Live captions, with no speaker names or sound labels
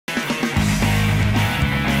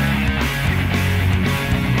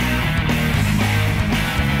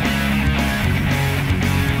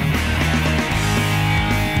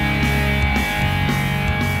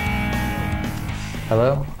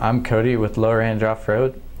Hello, I'm Cody with Low Range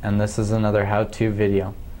Off-Road, and this is another how-to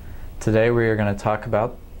video. Today we are going to talk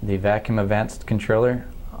about the vacuum advanced controller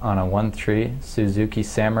on a 1.3 Suzuki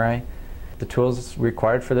Samurai. The tools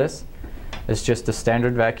required for this is just a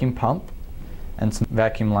standard vacuum pump and some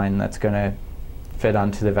vacuum line that's going to fit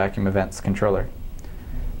onto the vacuum advanced controller.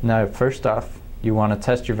 Now first off, you want to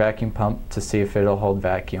test your vacuum pump to see if it'll hold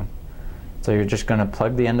vacuum. So you're just going to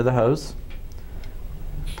plug the end of the hose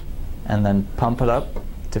and then pump it up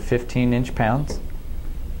to 15 inch-pounds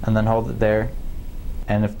and then hold it there,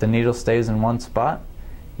 and if the needle stays in one spot,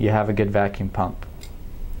 you have a good vacuum pump.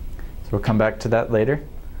 So we'll come back to that later.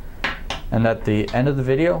 And at the end of the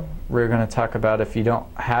video, we're going to talk about if you don't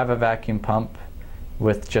have a vacuum pump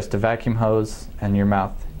with just a vacuum hose and your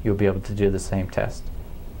mouth, you'll be able to do the same test.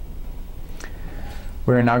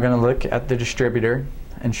 We're now going to look at the distributor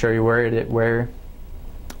and show you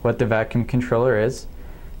what the vacuum controller is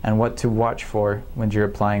and what to watch for when you're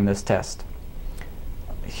applying this test.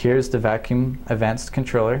 Here's the vacuum advanced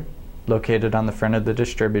controller located on the front of the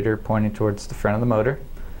distributor, pointing towards the front of the motor,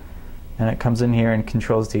 and it comes in here and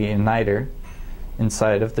controls the igniter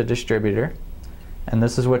inside of the distributor, and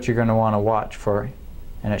this is what you're going to want to watch for,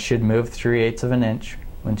 and it should move 3/8 of an inch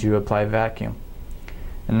once you apply vacuum.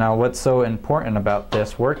 And now what's so important about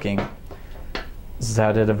this working is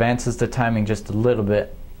that it advances the timing just a little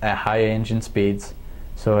bit at high engine speeds,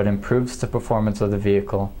 so it improves the performance of the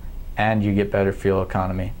vehicle and you get better fuel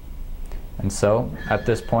economy. And so at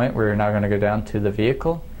this point we're now going to go down to the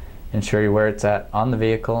vehicle and show you where it's at on the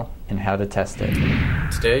vehicle and how to test it.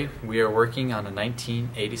 Today we are working on a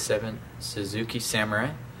 1987 Suzuki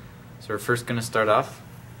Samurai. So we're first going to start off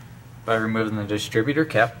by removing the distributor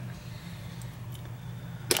cap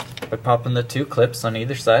by popping the two clips on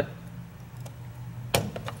either side,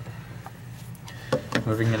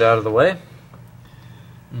 moving it out of the way.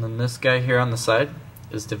 And then this guy here on the side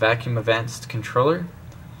is the vacuum advanced controller,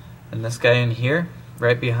 and this guy in here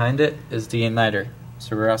right behind it is the igniter.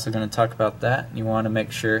 So we're also going to talk about that. You want to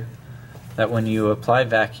make sure that when you apply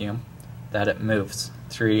vacuum that it moves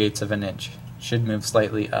 3/8 of an inch. It should move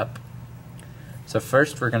slightly up. So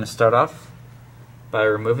first we're going to start off by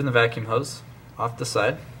removing the vacuum hose off the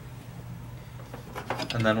side,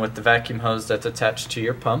 and then with the vacuum hose that's attached to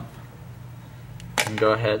your pump, and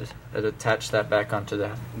go ahead and attach that back onto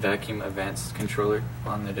the vacuum advanced controller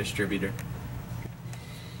on the distributor.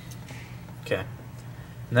 Okay.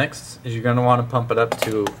 Next is you're going to want to pump it up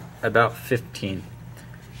to about 15.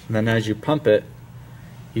 And then as you pump it,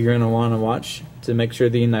 you're going to want to watch to make sure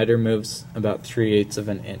the igniter moves about 3/8 of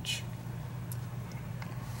an inch.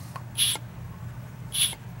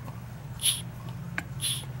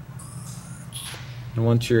 And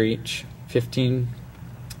once you reach 15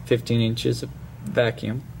 inches of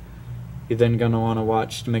vacuum, you're then going to want to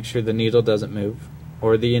watch to make sure the needle doesn't move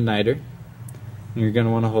or the igniter, and you're going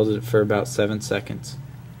to want to hold it for about 7 seconds.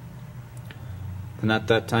 And at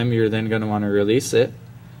that time you're then going to want to release it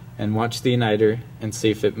and watch the igniter and see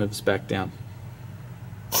if it moves back down.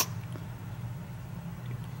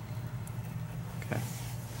 Okay.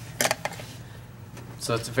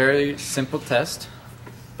 So it's a very simple test,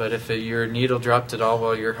 but if your needle dropped at all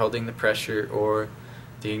while you're holding the pressure or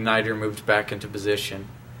the igniter moved back into position,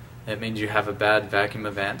 it means you have a bad vacuum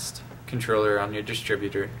advanced controller on your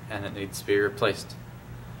distributor and it needs to be replaced.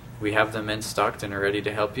 We have them in stock and are ready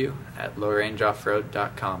to help you at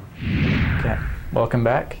lowrangeoffroad.com. Okay, welcome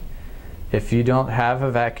back. If you don't have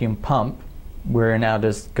a vacuum pump, we're now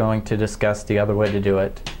just going to discuss the other way to do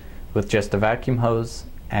it with just a vacuum hose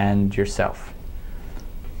and yourself.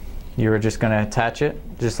 You're just going to attach it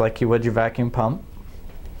just like you would your vacuum pump,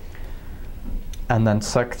 and then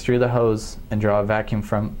suck through the hose and draw a vacuum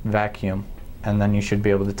from vacuum, and then you should be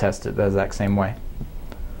able to test it the exact same way.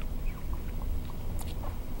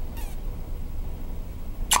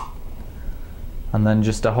 And then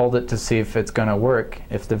just to hold it to see if it's going to work,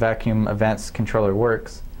 if the vacuum advanced controller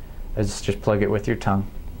works, is just plug it with your tongue,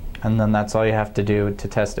 and then that's all you have to do to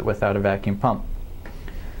test it without a vacuum pump.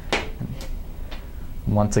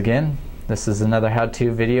 Once again, this is another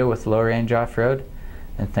how-to video with Low Range Off-Road,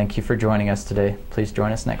 and thank you for joining us today. Please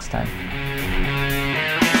join us next time.